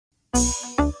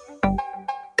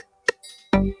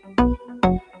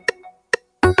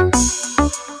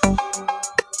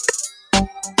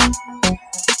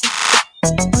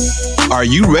Are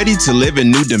you ready to live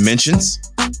in new dimensions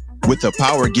with the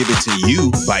power given to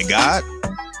you by God?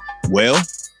 Well,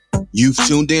 you've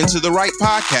tuned in to the right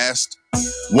podcast.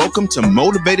 Welcome to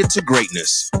Motivated to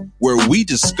Greatness, where we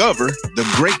discover the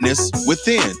greatness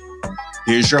within.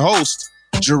 Here's your host,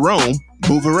 Jerome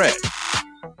Bouveret.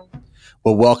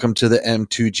 Well, welcome to the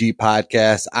M2G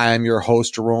podcast. I am your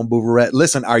host, Jerome Bouveret.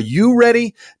 Listen, are you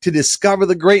ready to discover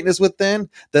the greatness within?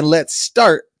 Then let's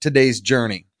start today's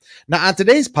journey. Now, on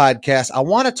today's podcast, I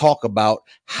want to talk about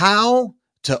how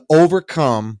to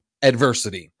overcome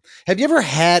adversity. Have you ever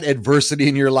had adversity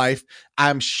in your life?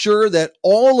 I'm sure that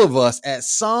all of us at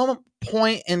some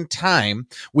point in time,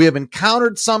 we have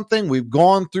encountered something, we've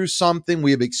gone through something,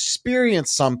 we have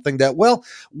experienced something that, well,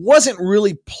 wasn't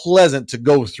really pleasant to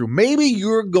go through. Maybe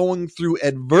you're going through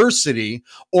adversity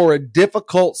or a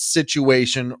difficult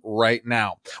situation right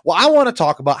now. Well, I want to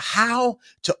talk about how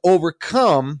to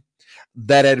overcome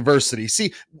that adversity.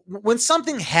 See, when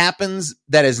something happens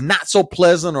that is not so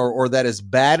pleasant or that is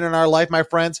bad in our life, my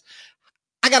friends,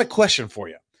 I got a question for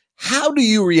you. How do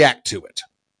you react to it?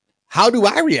 How do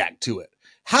I react to it?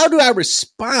 How do I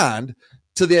respond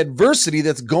to the adversity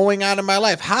that's going on in my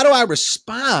life? How do I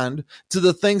respond to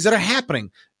the things that are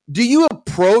happening? Do you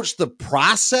approach the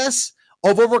process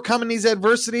of overcoming these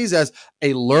adversities as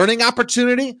a learning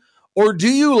opportunity? Or do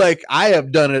you, like I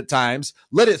have done at times,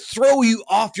 let it throw you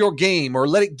off your game or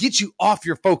let it get you off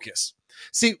your focus?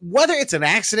 See, whether it's an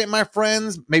accident, my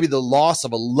friends, maybe the loss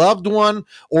of a loved one,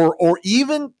 or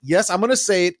even, yes, I'm going to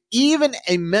say it, even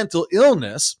a mental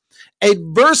illness,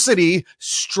 adversity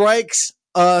strikes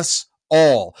us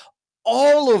all.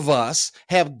 All of us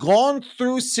have gone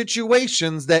through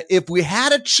situations that if we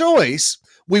had a choice,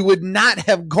 we would not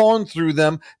have gone through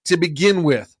them to begin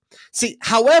with. See,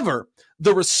 however,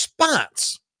 the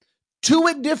response to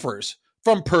it differs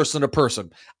from person to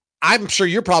person. I'm sure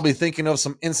you're probably thinking of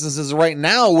some instances right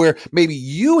now where maybe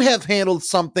you have handled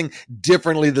something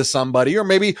differently than somebody, or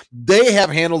maybe they have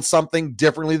handled something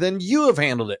differently than you have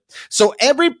handled it. So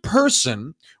every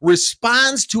person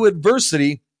responds to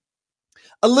adversity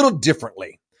a little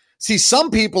differently. See,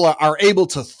 some people are able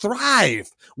to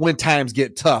thrive when times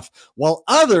get tough, while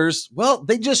others, well,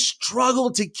 they just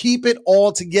struggle to keep it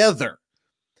all together.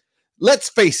 Let's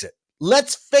face it.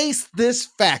 Let's face this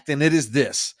fact, and it is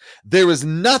this. There is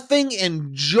nothing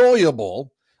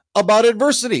enjoyable about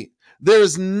adversity. There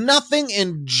is nothing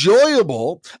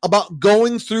enjoyable about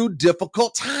going through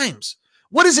difficult times.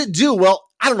 What does it do? Well,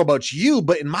 I don't know about you,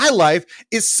 but in my life,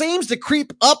 it seems to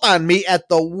creep up on me at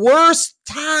the worst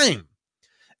time.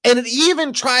 And it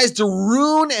even tries to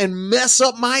ruin and mess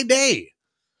up my day.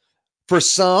 For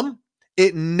some,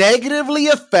 it negatively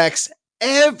affects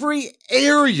every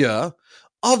area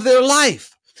of their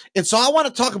life. And so I want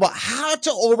to talk about how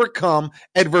to overcome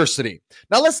adversity.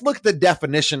 Now let's look at the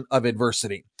definition of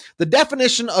adversity. The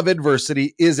definition of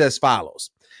adversity is as follows.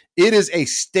 It is a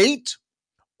state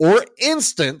or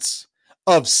instance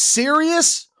of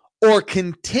serious or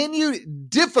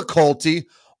continued difficulty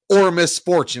or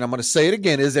misfortune. I'm going to say it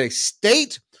again. It is a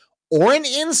state or an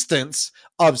instance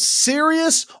of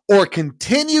serious or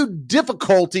continued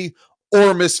difficulty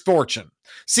or misfortune.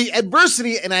 See,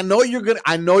 adversity, and I know you're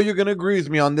gonna agree with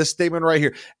me on this statement right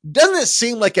here. Doesn't it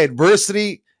seem like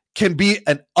adversity can be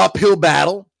an uphill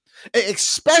battle?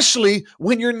 Especially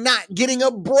when you're not getting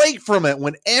a break from it.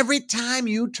 When every time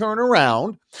you turn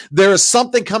around, there is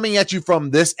something coming at you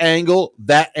from this angle,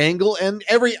 that angle, and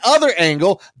every other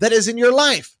angle that is in your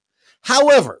life.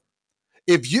 However,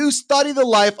 if you study the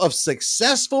life of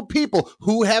successful people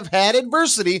who have had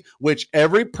adversity, which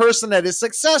every person that is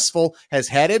successful has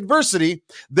had adversity,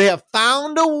 they have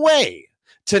found a way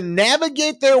to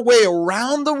navigate their way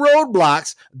around the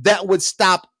roadblocks that would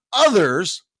stop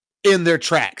others in their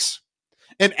tracks.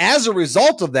 And as a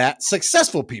result of that,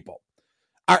 successful people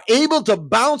are able to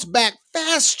bounce back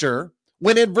faster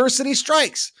when adversity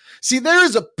strikes. See, there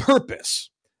is a purpose.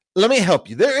 Let me help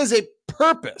you. There is a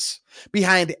purpose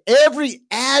behind every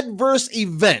adverse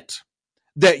event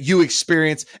that you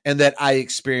experience and that I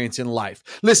experience in life.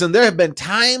 Listen, there have been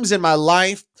times in my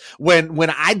life when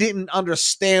I didn't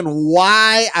understand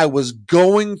why I was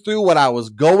going through what I was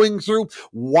going through,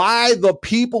 why the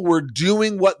people were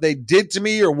doing what they did to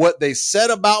me or what they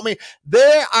said about me.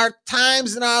 There are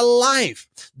times in our life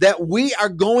that we are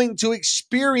going to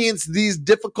experience these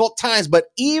difficult times, but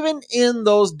even in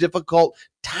those difficult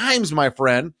times, my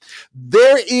friend,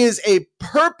 there is a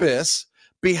purpose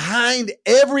behind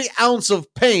every ounce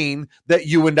of pain that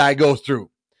you and I go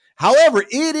through. However,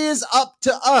 it is up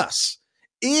to us.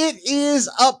 It is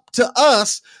up to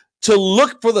us to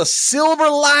look for the silver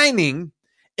lining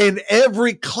in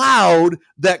every cloud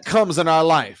that comes in our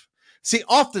life. See,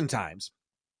 oftentimes,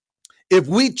 if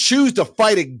we choose to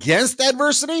fight against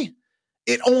adversity,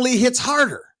 it only hits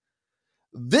harder.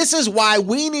 This is why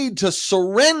we need to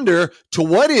surrender to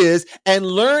what is and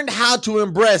learn how to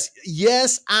embrace.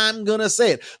 Yes, I'm going to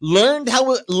say it. Learn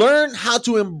how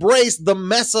to embrace the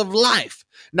mess of life.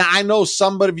 Now, I know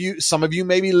some of you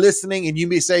may be listening and you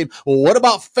may say, well, what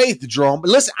about faith, Jerome?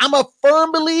 But listen, I'm a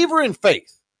firm believer in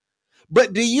faith.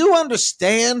 But do you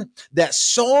understand that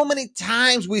so many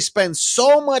times we spend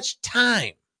so much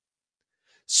time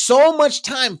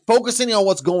focusing on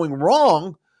what's going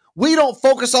wrong, we don't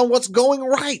focus on what's going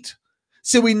right.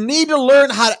 See, we need to learn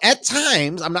how to, at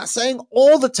times, I'm not saying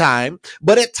all the time,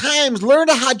 but at times learn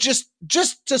how just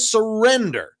to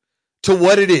surrender to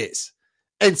what it is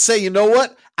and say, you know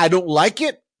what? I don't like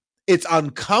it. It's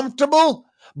uncomfortable,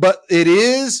 but it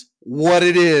is what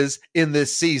it is in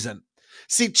this season.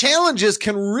 See, challenges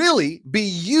can really be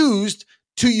used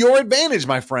to your advantage,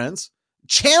 my friends.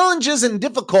 Challenges and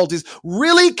difficulties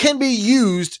really can be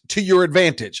used to your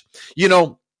advantage. You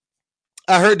know,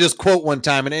 I heard this quote one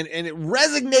time and it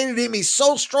resonated in me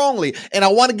so strongly, and I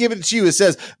want to give it to you. It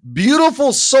says,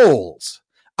 beautiful souls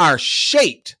are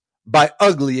shaped by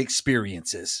ugly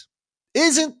experiences.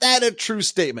 Isn't that a true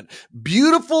statement?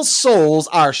 Beautiful souls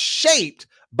are shaped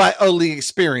by ugly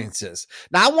experiences.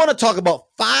 Now, I want to talk about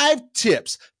 5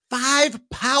 tips, 5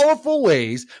 powerful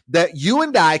ways that you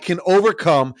and I can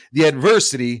overcome the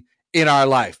adversity in our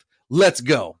life. Let's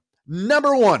go.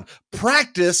 Number 1,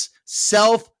 practice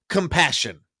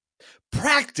self-compassion.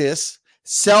 Practice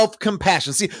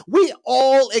self-compassion. See, we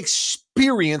all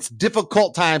experience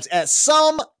difficult times at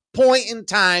some point in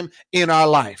time in our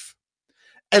life.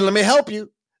 And let me help you.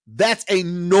 That's a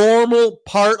normal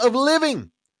part of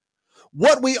living.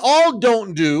 What we all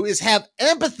don't do is have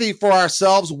empathy for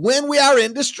ourselves when we are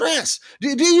in distress. Do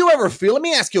you ever feel, let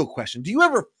me ask you a question. Do you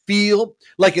ever feel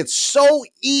like it's so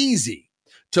easy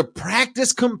to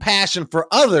practice compassion for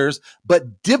others,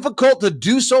 but difficult to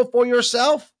do so for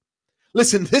yourself?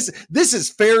 Listen, this is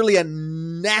fairly a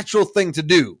natural thing to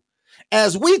do.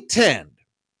 As we tend,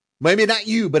 maybe not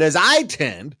you, but as I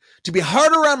tend to be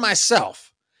harder on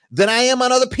myself than I am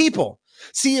on other people.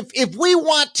 See, if we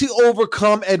want to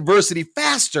overcome adversity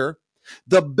faster,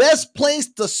 the best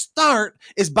place to start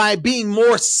is by being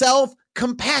more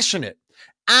self-compassionate.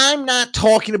 I'm not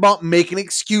talking about making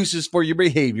excuses for your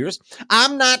behaviors.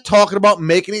 I'm not talking about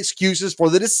making excuses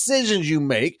for the decisions you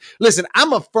make. Listen,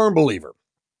 I'm a firm believer.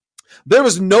 There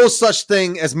is no such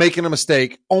thing as making a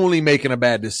mistake, only making a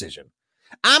bad decision.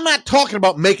 I'm not talking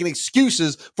about making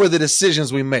excuses for the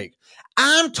decisions we make.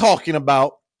 I'm talking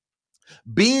about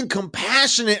being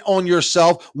compassionate on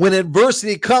yourself when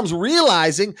adversity comes,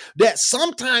 realizing that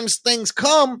sometimes things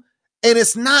come and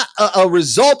it's not a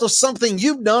result of something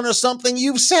you've done or something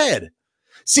you've said.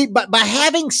 See, but by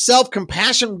having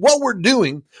self-compassion, what we're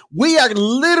doing, we are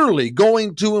literally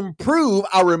going to improve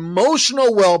our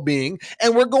emotional well-being,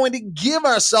 and we're going to give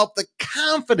ourselves the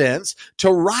confidence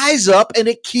to rise up and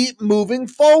to keep moving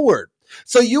forward.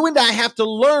 So you and I have to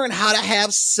learn how to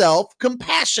have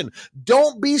self-compassion.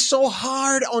 Don't be so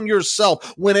hard on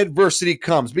yourself when adversity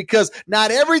comes, because not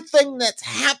everything that's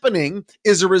happening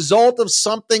is a result of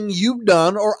something you've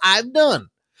done or I've done.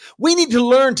 We need to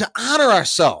learn to honor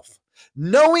ourselves,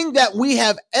 knowing that we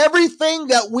have everything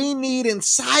that we need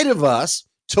inside of us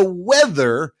to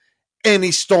weather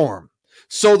any storm.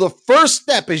 So the first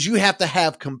step is you have to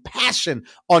have compassion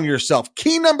on yourself.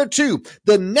 Key number 2,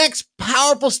 the next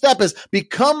powerful step is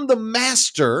become the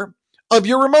master of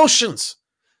your emotions.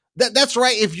 That's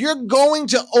right. If you're going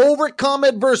to overcome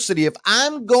adversity, if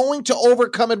I'm going to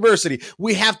overcome adversity,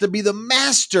 we have to be the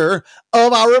master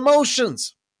of our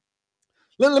emotions.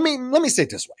 Let me say it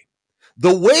this way.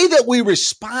 The way that we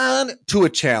respond to a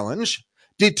challenge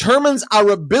determines our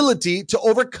ability to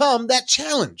overcome that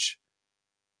challenge.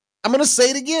 I'm going to say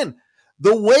it again.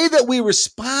 The way that we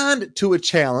respond to a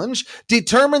challenge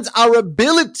determines our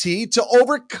ability to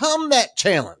overcome that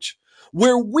challenge.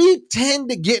 Where we tend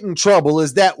to get in trouble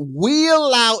is that we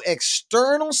allow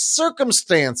external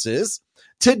circumstances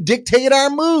to dictate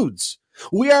our moods.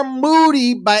 We are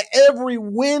moody by every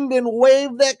wind and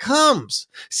wave that comes.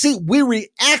 See, we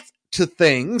react to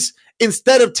things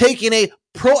instead of taking a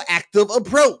proactive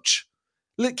approach.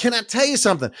 Can I tell you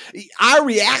something? Our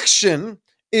reaction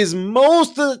is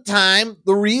most of the time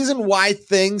the reason why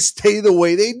things stay the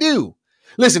way they do.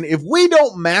 Listen, if we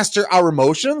don't master our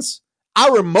emotions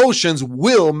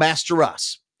will master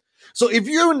us. So if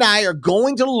you and I are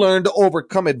going to learn to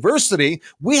overcome adversity,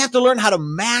 we have to learn how to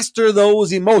master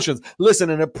those emotions. Listen,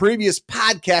 in a previous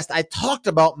podcast, I talked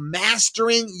about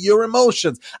mastering your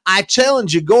emotions. I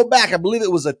challenge you, go back. I believe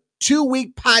it was a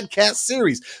 2-week podcast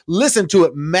series. Listen to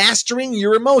it, mastering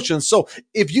your emotions. So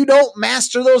if you don't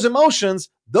master those emotions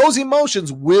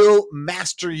will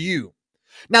master you.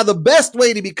 Now, the best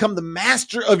way to become the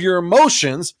master of your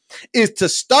emotions is to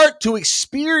start to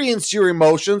experience your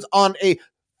emotions on a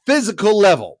physical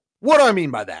level. What do I mean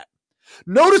by that?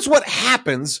 Notice what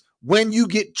happens when you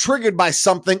get triggered by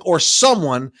something or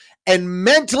someone and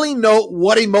mentally note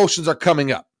what emotions are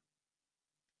coming up.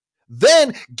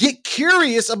 Then get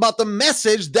curious about the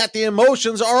message that the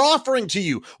emotions are offering to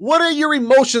you. What are your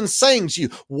emotions saying to you?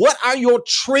 What are your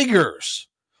triggers?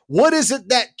 What is it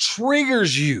that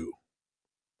triggers you?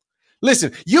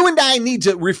 Listen, you and I need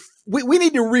to, we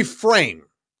need to reframe.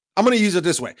 I'm going to use it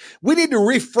this way. We need to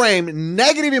reframe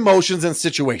negative emotions and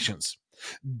situations.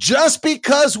 Just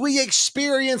because we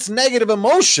experience negative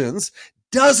emotions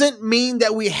doesn't mean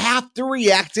that we have to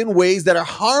react in ways that are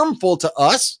harmful to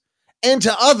us and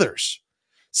to others.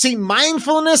 See,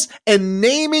 mindfulness and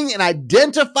naming and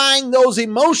identifying those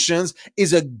emotions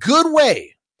is a good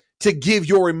way to give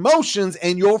your emotions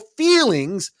and your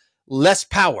feelings less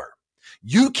power.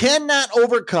 You cannot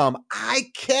overcome, I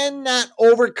cannot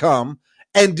overcome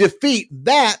and defeat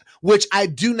that which I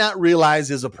do not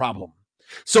realize is a problem.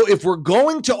 So if we're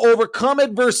going to overcome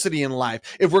adversity in life,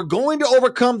 if we're going to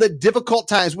overcome the difficult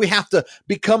times, we have to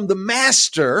become the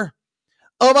master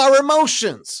of our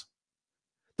emotions.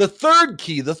 The third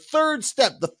key, the third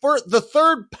step, the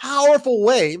third powerful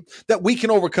way that we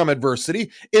can overcome adversity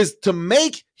is to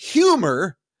make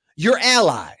humor your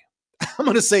ally. I'm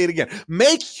going to say it again.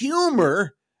 Make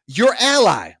humor your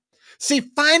ally. See,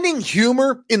 finding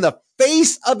humor in the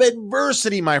face of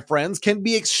adversity, my friends, can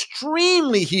be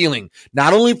extremely healing,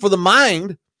 not only for the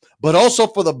mind, but also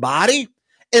for the body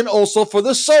and also for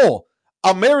the soul.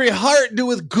 A merry heart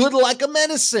doeth good like a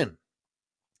medicine.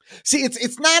 See,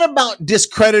 it's not about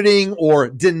discrediting or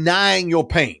denying your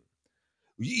pain.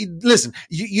 Listen,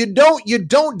 you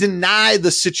don't deny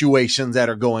the situations that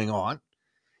are going on.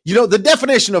 You know, the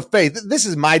definition of faith, this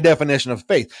is my definition of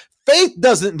faith. Faith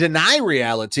doesn't deny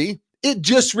reality. It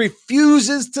just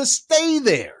refuses to stay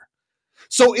there.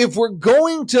 So if we're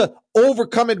going to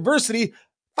overcome adversity,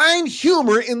 find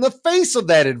humor in the face of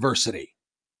that adversity.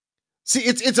 See,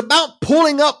 it's about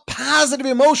pulling up positive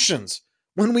emotions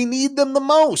when we need them the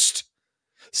most.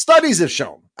 Studies have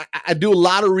shown, I do a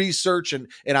lot of research and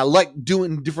I like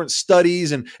doing different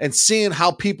studies and seeing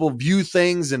how people view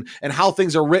things and how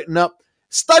things are written up.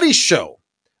 Studies show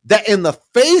that in the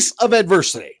face of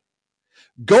adversity,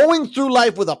 going through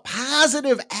life with a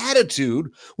positive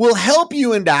attitude will help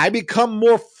you and I become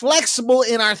more flexible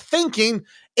in our thinking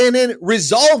and in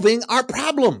resolving our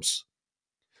problems.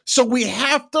 So we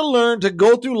have to learn to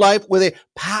go through life with a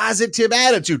positive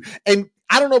attitude. And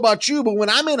I don't know about you, but when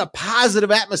I'm in a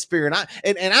positive atmosphere and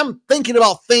I'm thinking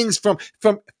about things from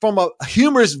a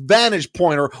humorous vantage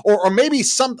point, or maybe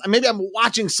I'm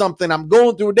watching something, I'm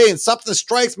going through a day and something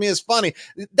strikes me as funny,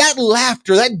 that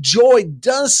laughter, that joy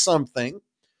does something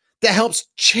that helps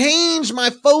change my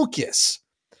focus.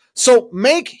 So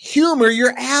make humor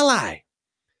your ally.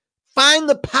 Find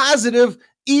the positive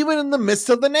even in the midst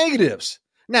of the negatives.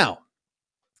 Now,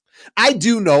 I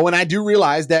do know and I do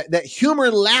realize that humor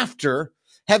and laughter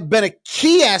have been a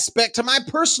key aspect to my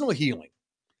personal healing.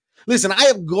 Listen, I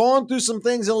have gone through some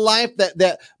things in life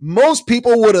that most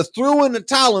people would have threw in the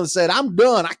towel and said, I'm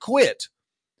done, I quit.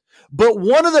 But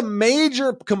one of the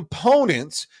major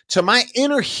components to my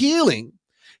inner healing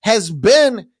has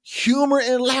been humor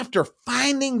and laughter,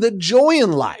 finding the joy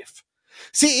in life.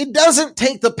 See, it doesn't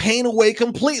take the pain away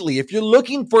completely. If you're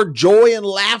looking for joy and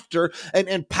laughter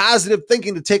and positive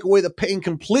thinking to take away the pain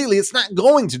completely, it's not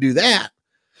going to do that.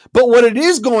 But what it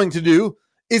is going to do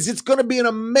is it's going to be an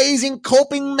amazing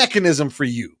coping mechanism for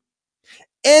you.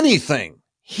 Anything,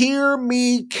 hear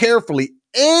me carefully,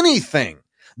 anything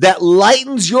that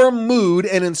lightens your mood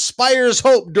and inspires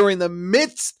hope during the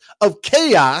midst of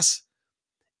chaos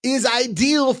is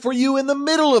ideal for you in the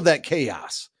middle of that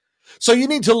chaos. So you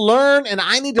need to learn, and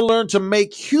I need to learn to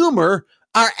make humor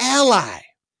our ally.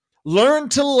 Learn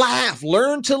to laugh,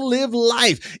 learn to live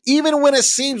life. Even when it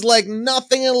seems like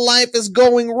nothing in life is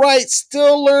going right,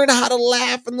 still learn how to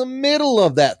laugh in the middle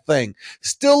of that thing.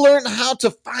 Still learn how to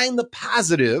find the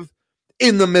positive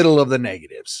in the middle of the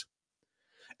negatives.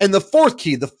 And the fourth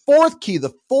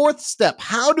step,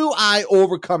 how do I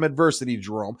overcome adversity,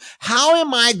 Jerome? How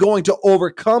am I going to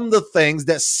overcome the things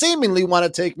that seemingly want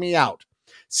to take me out?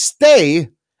 Stay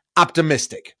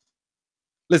optimistic.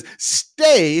 Listen,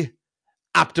 stay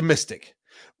optimistic.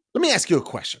 Let me ask you a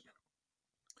question.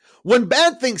 When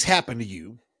bad things happen to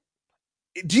you,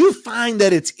 do you find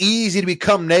that it's easy to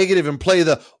become negative and play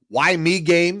the why me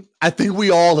game? I think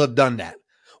we all have done that.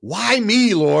 Why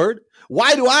me, Lord?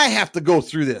 Why do I have to go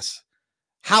through this?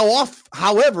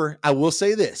 However, I will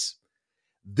say this.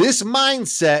 This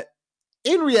mindset,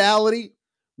 in reality,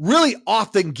 really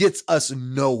often gets us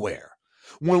nowhere.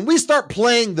 When we start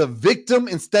playing the victim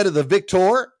instead of the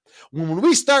victor, when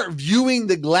we start viewing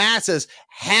the glass as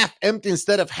half empty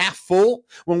instead of half full,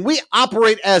 when we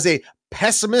operate as a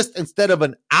pessimist instead of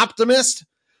an optimist,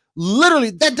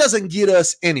 literally that doesn't get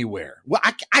us anywhere. Well,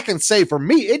 I can say for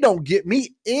me, it don't get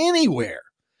me anywhere.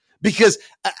 Because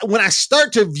when I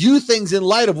start to view things in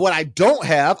light of what I don't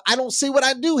have, I don't see what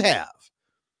I do have.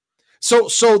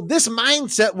 So this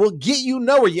mindset will get you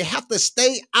nowhere. You have to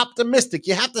stay optimistic.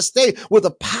 You have to stay with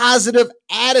a positive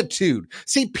attitude.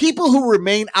 See, people who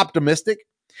remain optimistic,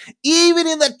 even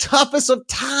in the toughest of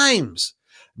times,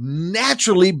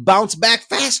 naturally bounce back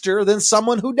faster than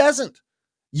someone who doesn't.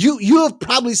 You have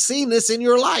probably seen this in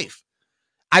your life.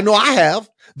 I know I have.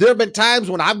 There have been times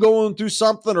when I'm going through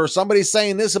something or somebody's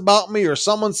saying this about me or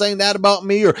someone saying that about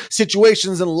me or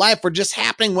situations in life are just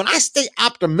happening. When I stay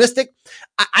optimistic,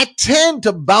 I tend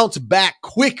to bounce back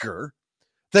quicker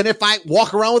than if I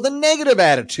walk around with a negative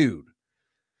attitude.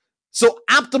 So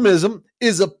optimism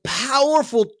is a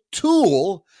powerful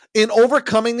tool in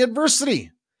overcoming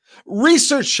adversity.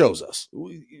 Research shows us,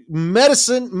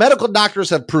 medical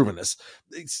doctors have proven this,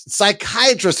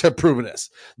 psychiatrists have proven this,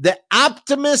 that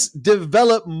optimists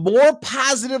develop more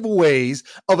positive ways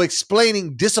of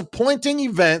explaining disappointing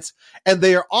events, and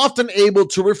they are often able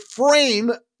to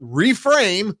reframe,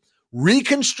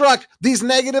 reconstruct these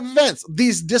negative events,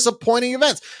 these disappointing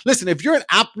events. Listen, if you're an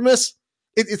optimist,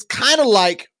 it's kind of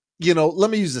like, let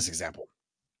me use this example.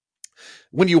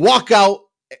 When you walk out,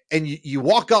 and you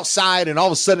walk outside and all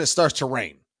of a sudden it starts to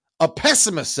rain. A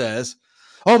pessimist says,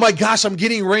 oh my gosh, I'm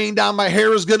getting rain down. My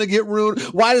hair is going to get ruined.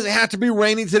 Why does it have to be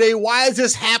raining today? Why is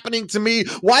this happening to me?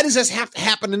 Why does this have to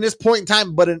happen in this point in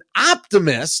time? But an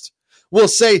optimist will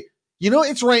say,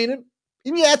 it's raining.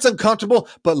 And yeah, it's uncomfortable,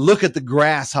 but look at the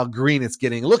grass, how green it's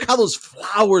getting. Look how those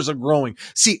flowers are growing.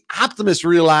 See, optimists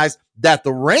realize that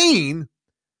the rain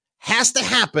has to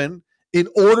happen in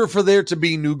order for there to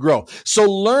be new growth. So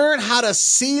learn how to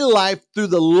see life through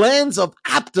the lens of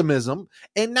optimism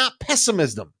and not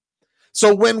pessimism.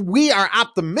 So when we are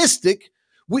optimistic,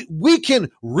 we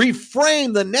can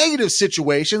reframe the negative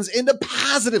situations into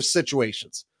positive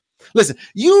situations. Listen,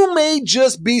 you may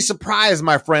just be surprised,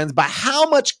 my friends, by how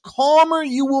much calmer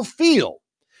you will feel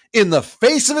in the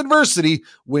face of adversity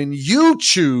when you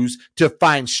choose to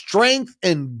find strength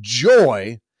and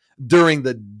joy during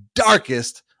the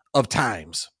darkest of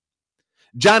times.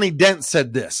 Johnny Dent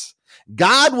said this: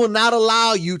 God will not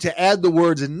allow you to add the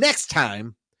words next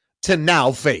time to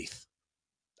now faith.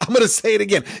 I'm going to say it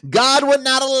again. God would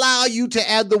not allow you to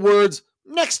add the words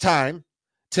next time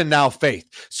to now faith.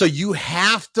 So you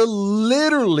have to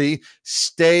literally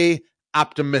stay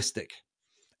optimistic.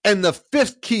 And the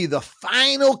fifth key, the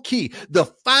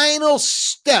final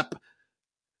step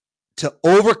to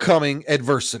overcoming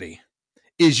adversity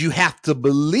is you have to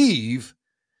believe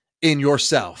in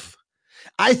yourself.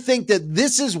 I think that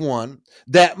this is one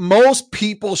that most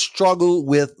people struggle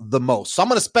with the most. So I'm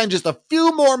going to spend just a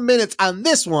few more minutes on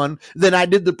this one than I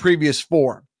did the previous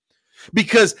four,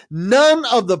 because none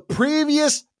of the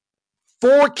previous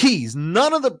four keys,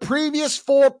 none of the previous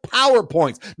four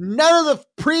PowerPoints, none of the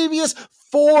previous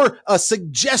four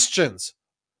suggestions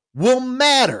will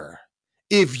matter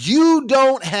if you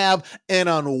don't have an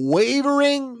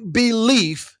unwavering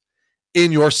belief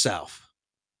in yourself.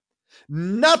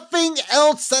 Nothing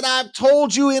else that I've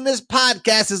told you in this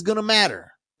podcast is going to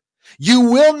matter. You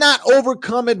will not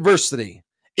overcome adversity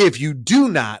if you do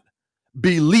not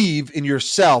believe in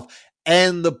yourself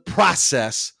and the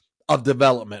process of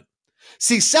development.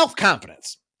 See,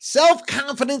 self-confidence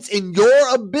in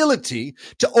your ability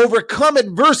to overcome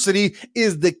adversity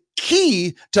is the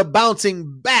key to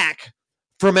bouncing back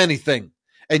from anything.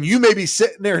 And you may be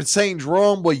sitting there and saying,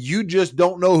 Jerome, well, you just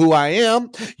don't know who I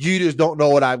am. You just don't know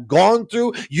what I've gone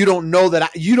through. You don't know that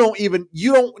you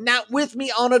don't not with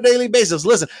me on a daily basis.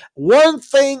 Listen, one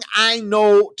thing I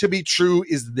know to be true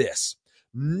is this: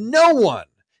 no one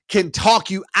can talk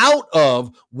you out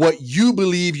of what you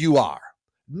believe you are.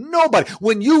 Nobody.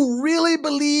 When you really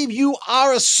believe you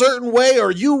are a certain way,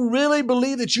 or you really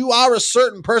believe that you are a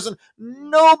certain person,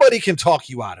 nobody can talk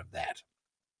you out of that.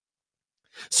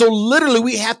 So literally,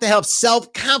 we have to have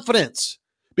self-confidence.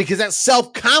 because that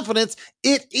self-confidence,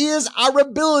 it is our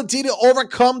ability to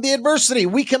overcome the adversity.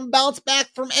 We can bounce back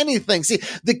from anything. See,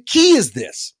 the key is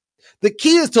this. The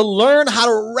key is to learn how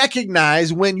to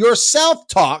recognize when your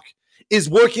self-talk is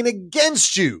working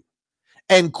against you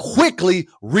and quickly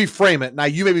reframe it. Now,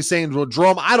 you may be saying, well,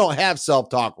 Jerome, I don't have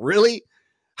self-talk. Really?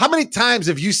 How many times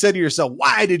have you said to yourself,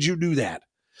 why did you do that?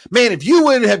 Man, if you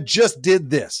would have just did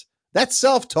this, that's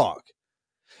self-talk.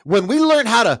 When we learn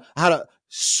how to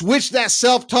switch that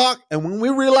self-talk, and when we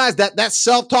realize that that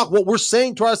self-talk, what we're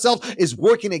saying to ourselves is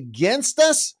working against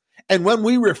us, and when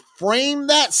we reframe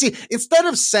that, see, instead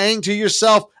of saying to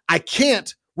yourself, I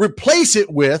can't, replace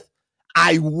it with,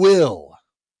 I will.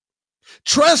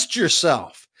 Trust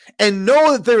yourself and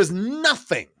know that there is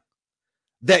nothing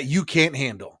that you can't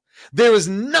handle. There is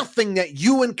nothing that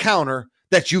you encounter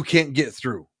that you can't get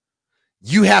through.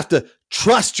 You have to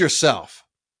trust yourself.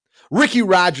 Ricky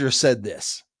Rogers said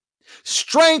this: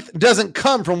 strength doesn't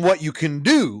come from what you can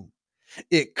do.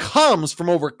 It comes from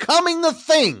overcoming the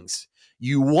things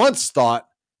you once thought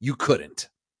you couldn't.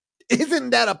 Isn't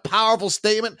that a powerful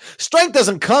statement? Strength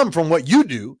doesn't come from what you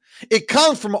do. It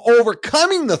comes from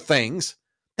overcoming the things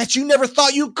that you never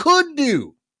thought you could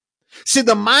do. See,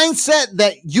 the mindset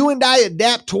that you and I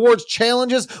adapt towards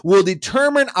challenges will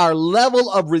determine our level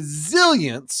of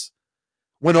resilience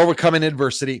when overcoming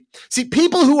adversity. See,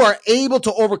 people who are able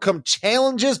to overcome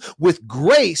challenges with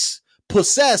grace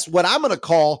possess what I'm going to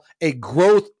call a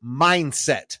growth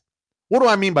mindset. What do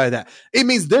I mean by that? It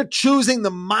means they're choosing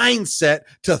the mindset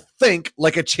to think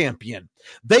like a champion.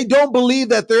 They don't believe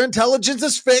that their intelligence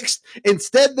is fixed.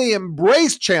 Instead, they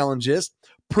embrace challenges,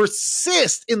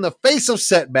 persist in the face of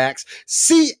setbacks,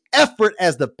 see effort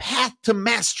as the path to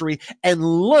mastery, and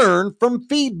learn from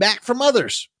feedback from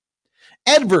others.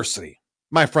 Adversity,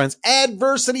 my friends,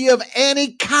 adversity of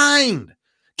any kind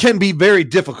can be very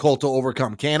difficult to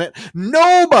overcome, can it?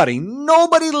 Nobody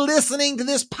listening to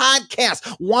this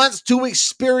podcast wants to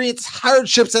experience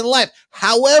hardships in life.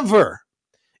 However,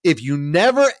 if you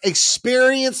never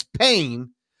experience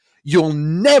pain, you'll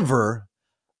never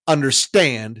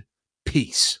understand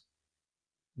peace.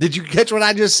 Did you catch what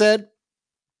I just said?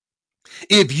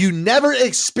 If you never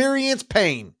experience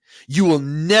pain, you will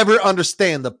never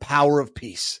understand the power of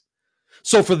peace.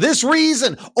 So for this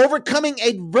reason, overcoming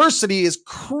adversity is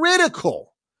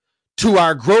critical to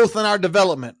our growth and our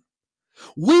development.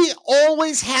 We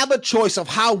always have a choice of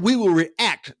how we will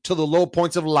react to the low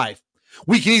points of life.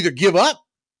 We can either give up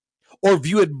or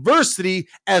view adversity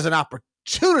as an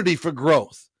opportunity for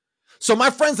growth. So my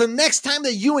friends, the next time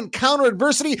that you encounter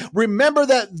adversity, remember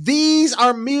that these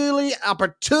are merely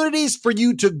opportunities for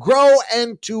you to grow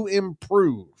and to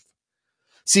improve.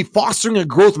 See, fostering a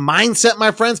growth mindset,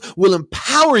 my friends, will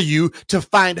empower you to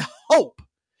find hope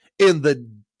in the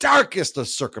darkest of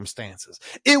circumstances.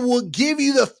 It will give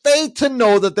you the faith to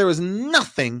know that there is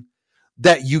nothing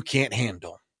that you can't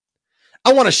handle.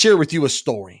 I want to share with you a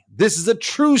story. This is a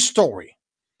true story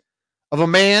of a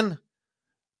man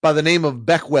by the name of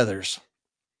Beck Weathers.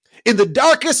 In the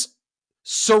darkness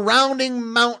surrounding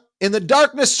Mount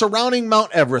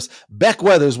Everest, Beck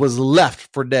Weathers was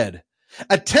left for dead.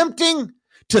 Attempting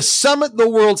to summit the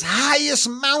world's highest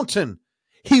mountain,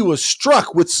 he was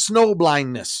struck with snow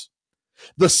blindness.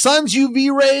 The sun's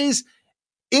UV rays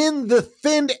in the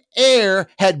thinned air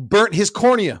had burnt his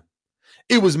cornea.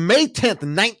 It was May 10th,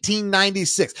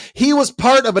 1996. He was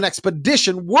part of an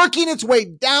expedition working its way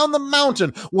down the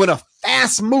mountain when a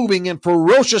fast-moving and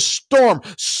ferocious storm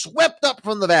swept up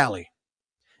from the valley.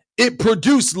 It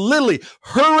produced literally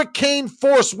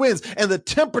hurricane-force winds, and the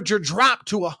temperature dropped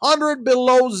to 100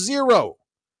 below zero.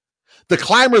 The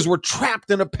climbers were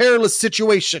trapped in a perilous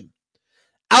situation.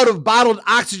 Out of bottled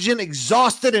oxygen,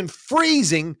 exhausted and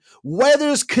freezing,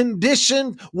 Weathers'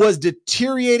 condition was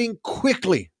deteriorating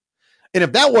quickly. And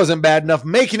if that wasn't bad enough,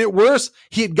 making it worse,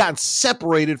 he had gotten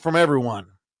separated from everyone.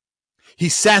 He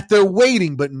sat there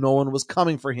waiting, but no one was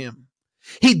coming for him.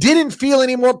 He didn't feel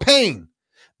any more pain.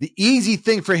 The easy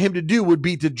thing for him to do would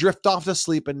be to drift off to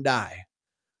sleep and die.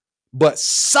 But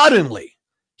suddenly,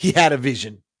 he had a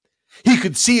vision. He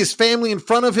could see his family in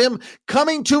front of him.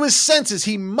 Coming to his senses,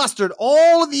 he mustered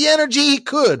all of the energy he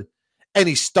could, and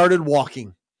he started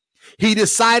walking. He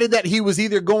decided that he was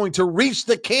either going to reach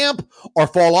the camp or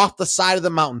fall off the side of the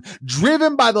mountain.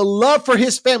 Driven by the love for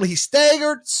his family, he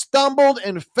staggered, stumbled,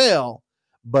 and fell,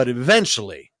 but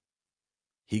eventually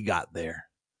he got there.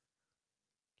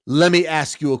 Let me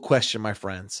ask you a question, my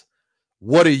friends.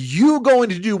 What are you going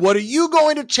to do? What are you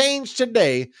going to change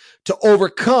today to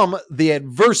overcome the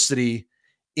adversity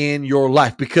in your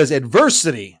life? Because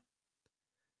adversity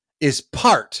is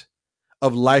part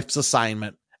of life's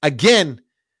assignment. Again,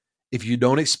 If you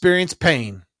don't experience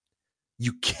pain,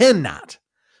 you cannot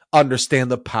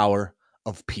understand the power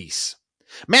of peace.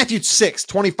 Matthew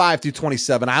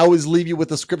 6:25-27. I always leave you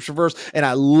with a scripture verse, and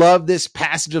I love this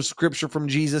passage of scripture from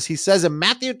Jesus. He says in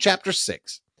Matthew chapter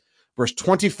 6, verse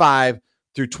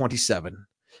 25-27,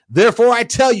 therefore I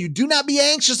tell you, do not be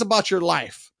anxious about your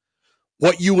life,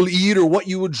 what you will eat or what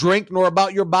you will drink, nor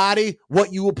about your body,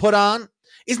 what you will put on.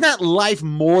 Is not life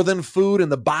more than food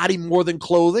and the body more than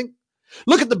clothing?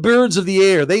 Look at the birds of the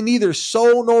air. They neither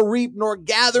sow nor reap nor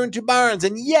gather into barns,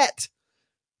 and yet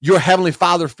your heavenly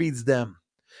Father feeds them.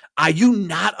 Are you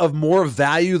not of more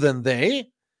value than they?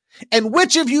 And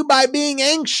which of you, by being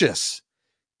anxious,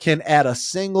 can add a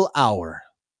single hour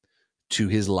to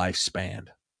his lifespan?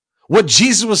 What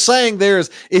Jesus was saying there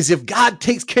is if God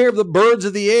takes care of the birds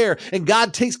of the air and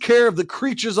God takes care of the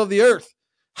creatures of the earth,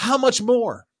 how much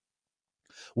more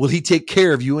will he take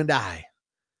care of you and I,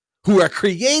 who are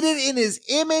created in his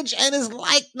image and his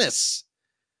likeness?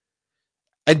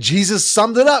 And Jesus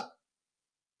summed it up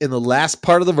in the last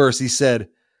part of the verse. He said,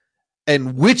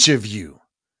 and which of you,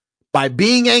 by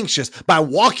being anxious, by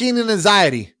walking in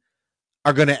anxiety,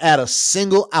 are going to add a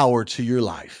single hour to your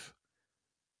life?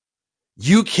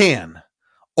 You can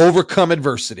overcome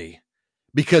adversity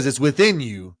because it's within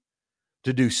you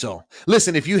to do so.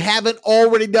 Listen, if you haven't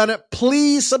already done it,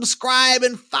 please subscribe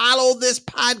and follow this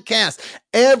podcast.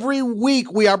 Every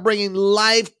week we are bringing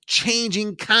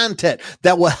life-changing content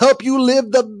that will help you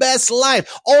live the best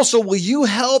life. Also, will you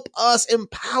help us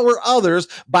empower others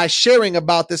by sharing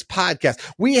about this podcast?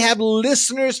 We have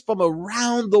listeners from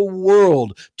around the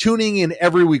world tuning in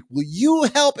every week. Will you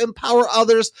help empower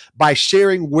others by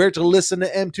sharing where to listen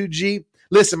to M2G?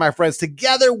 Listen, my friends,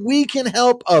 together we can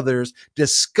help others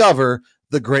discover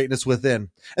the greatness within.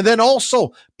 And then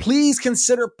also, please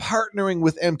consider partnering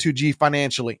with M2G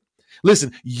financially.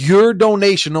 Listen, your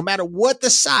donation, no matter what the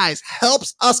size,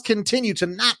 helps us continue to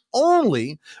not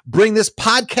only bring this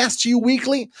podcast to you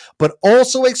weekly, but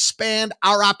also expand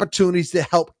our opportunities to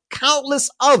help countless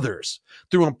others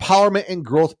through empowerment and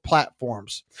growth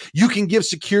platforms. You can give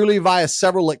securely via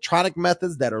several electronic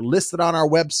methods that are listed on our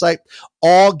website.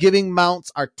 All giving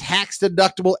amounts are tax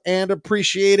deductible and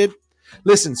appreciated.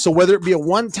 Listen, so whether it be a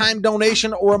one-time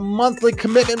donation or a monthly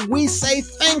commitment, we say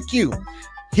thank you.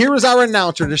 Here is our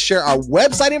announcer to share our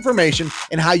website information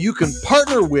and how you can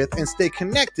partner with and stay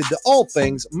connected to all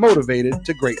things Motivated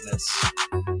to Greatness.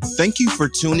 Thank you for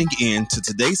tuning in to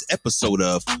today's episode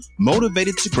of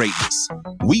Motivated to Greatness.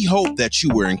 We hope that you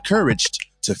were encouraged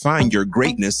to find your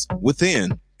greatness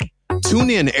within. Tune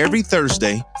in every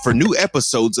Thursday for new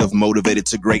episodes of Motivated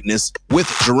to Greatness with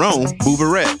Jerome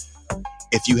Bouveret.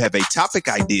 If you have a topic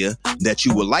idea that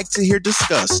you would like to hear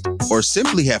discussed or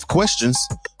simply have questions,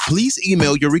 please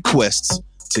email your requests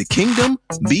to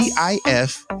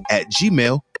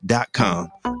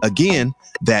kingdombif@gmail.com. Again,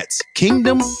 that's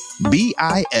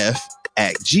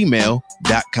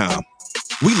kingdombif@gmail.com.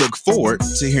 We look forward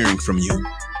to hearing from you.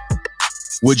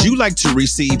 Would you like to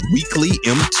receive weekly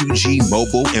M2G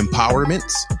mobile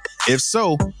empowerments? If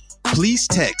so, please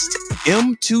text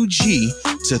M2G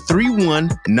to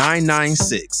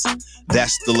 31996.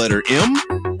 That's the letter M,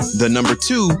 the number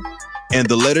 2, and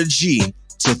the letter G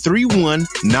to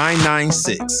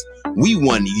 31996. We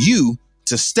want you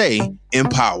to stay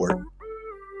empowered.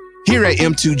 Here at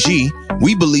M2G,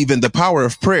 we believe in the power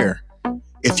of prayer.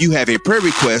 If you have a prayer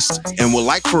request and would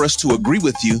like for us to agree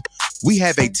with you, we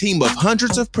have a team of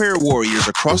hundreds of prayer warriors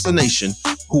across the nation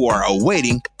who are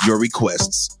awaiting your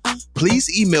requests. Please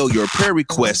email your prayer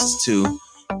requests to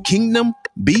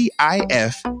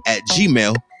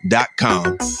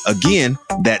kingdombif@gmail.com. Again,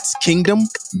 that's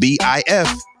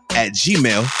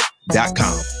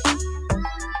kingdombif@gmail.com.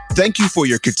 Thank you for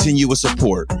your continuous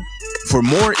support. For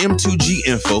more M2G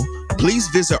info, please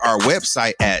visit our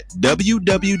website at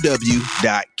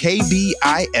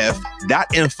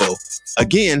www.kbif.info.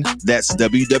 Again, that's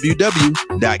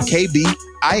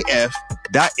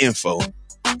www.kbif.info.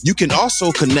 You can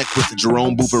also connect with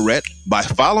Jerome Bouveret by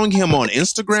following him on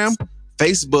Instagram,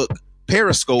 Facebook,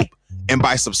 Periscope, and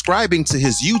by subscribing to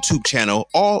his YouTube channel,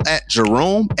 all at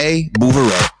Jerome A.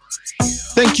 Bouveret.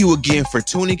 Thank you again for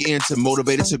tuning in to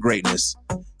Motivated to Greatness.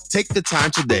 Take the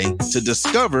time today to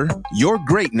discover your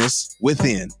greatness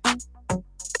within.